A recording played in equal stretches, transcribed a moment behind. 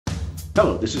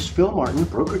Hello, this is Phil Martin,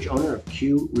 brokerage owner of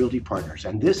Q Realty Partners,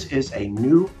 and this is a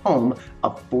new home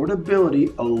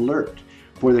affordability alert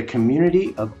for the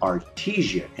community of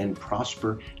Artesia in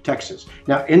Prosper, Texas.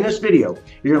 Now, in this video,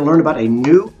 you're going to learn about a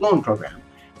new loan program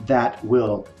that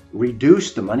will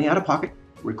reduce the money out of pocket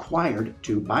required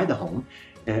to buy the home,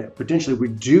 potentially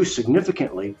reduce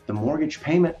significantly the mortgage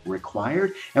payment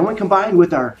required, and when combined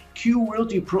with our Q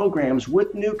Realty programs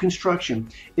with new construction,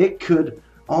 it could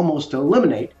almost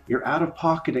eliminate your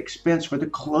out-of-pocket expense for the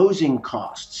closing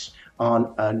costs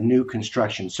on a new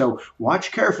construction. So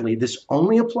watch carefully. This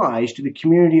only applies to the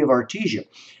community of Artesia,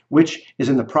 which is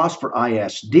in the Prosper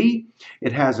ISD.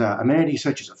 It has amenities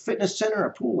such as a fitness center,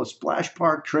 a pool, a splash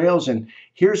park, trails, and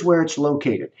here's where it's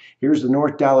located. Here's the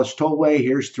North Dallas Tollway.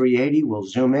 Here's 380. We'll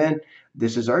zoom in.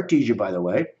 This is Artesia, by the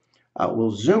way.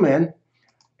 We'll zoom in,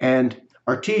 and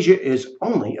Artesia is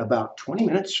only about 20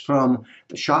 minutes from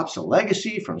the Shops of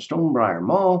Legacy, from Stonebriar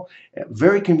Mall,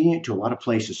 very convenient to a lot of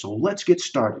places. So let's get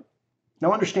started.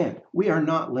 Now understand, we are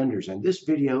not lenders, and this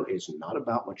video is not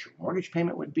about what your mortgage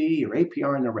payment would be, your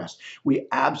APR, and the rest. We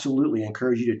absolutely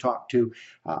encourage you to talk to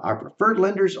our preferred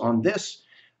lenders on this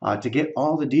to get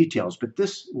all the details, but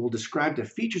this will describe the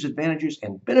features, advantages,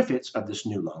 and benefits of this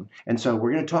new loan. And so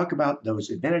we're going to talk about those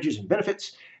advantages and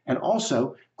benefits, and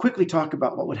also quickly talk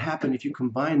about what would happen if you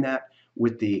combine that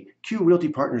with the Q Realty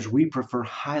Partners We Prefer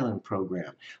Highland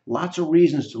program. Lots of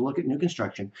reasons to look at new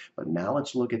construction, but now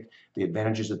let's look at the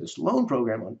advantages of this loan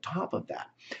program on top of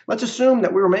that. Let's assume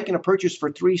that we were making a purchase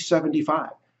for $375,000.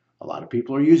 A lot of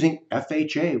people are using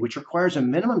FHA, which requires a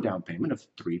minimum down payment of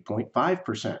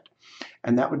 3.5%.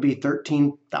 And that would be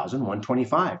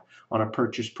 $13,125 on a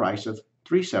purchase price of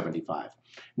 $375,000.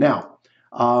 Now,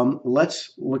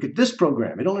 let's look at this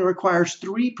program. It only requires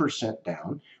 3%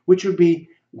 down, which would be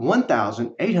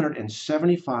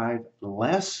 $1,875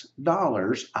 less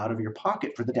dollars out of your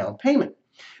pocket for the down payment.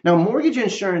 Now, mortgage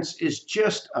insurance is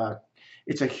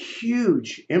it's a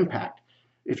huge impact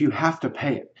if you have to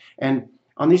pay it. And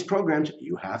on these programs,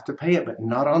 you have to pay it, but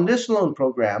not on this loan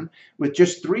program. With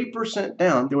just 3%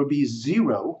 down, there would be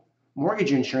zero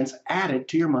mortgage insurance added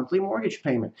to your monthly mortgage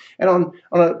payment. And on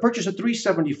a purchase of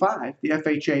 $375,000, the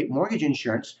FHA mortgage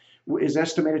insurance is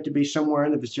estimated to be somewhere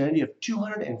in the vicinity of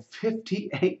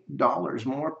 $258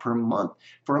 more per month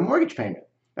for a mortgage payment.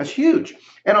 That's huge.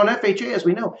 And on FHA, as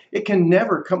we know, it can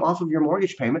never come off of your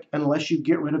mortgage payment unless you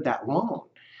get rid of that loan.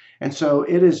 And so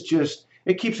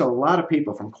it keeps a lot of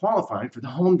people from qualifying for the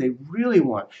home they really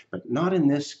want, but not in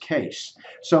this case.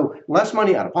 So less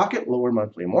money out of pocket, lower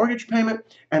monthly mortgage payment.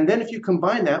 And then if you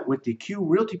combine that with the Q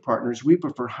Realty Partners We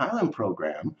Prefer Highland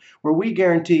program, where we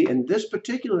guarantee in this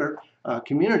particular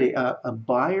community a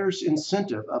buyer's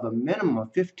incentive of a minimum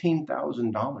of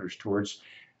 $15,000 towards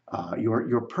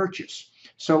your purchase.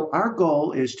 So our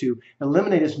goal is to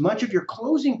eliminate as much of your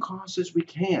closing costs as we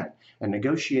can and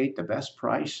negotiate the best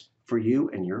price for you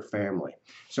and your family.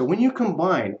 So when you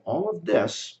combine all of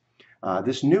this,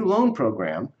 this new loan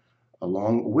program,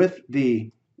 along with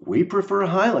the We Prefer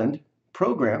Highland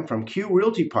program from Q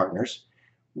Realty Partners,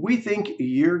 we think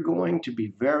you're going to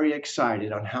be very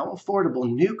excited on how affordable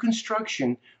new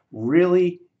construction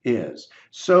really is.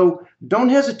 So don't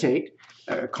hesitate.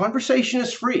 Conversation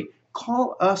is free.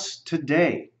 Call us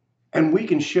today, and we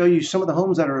can show you some of the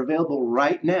homes that are available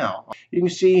right now. You can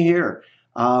see here,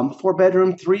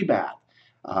 4-bedroom, 3-bath.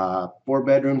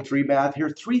 4-bedroom, 3-bath here,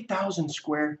 3,000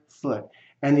 square foot.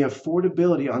 And the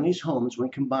affordability on these homes, when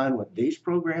combined with these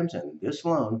programs and this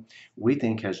loan, we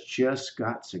think has just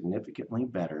got significantly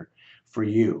better for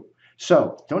you.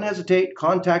 So don't hesitate,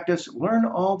 contact us, learn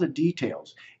all the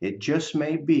details. It just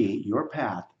may be your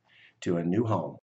path to a new home.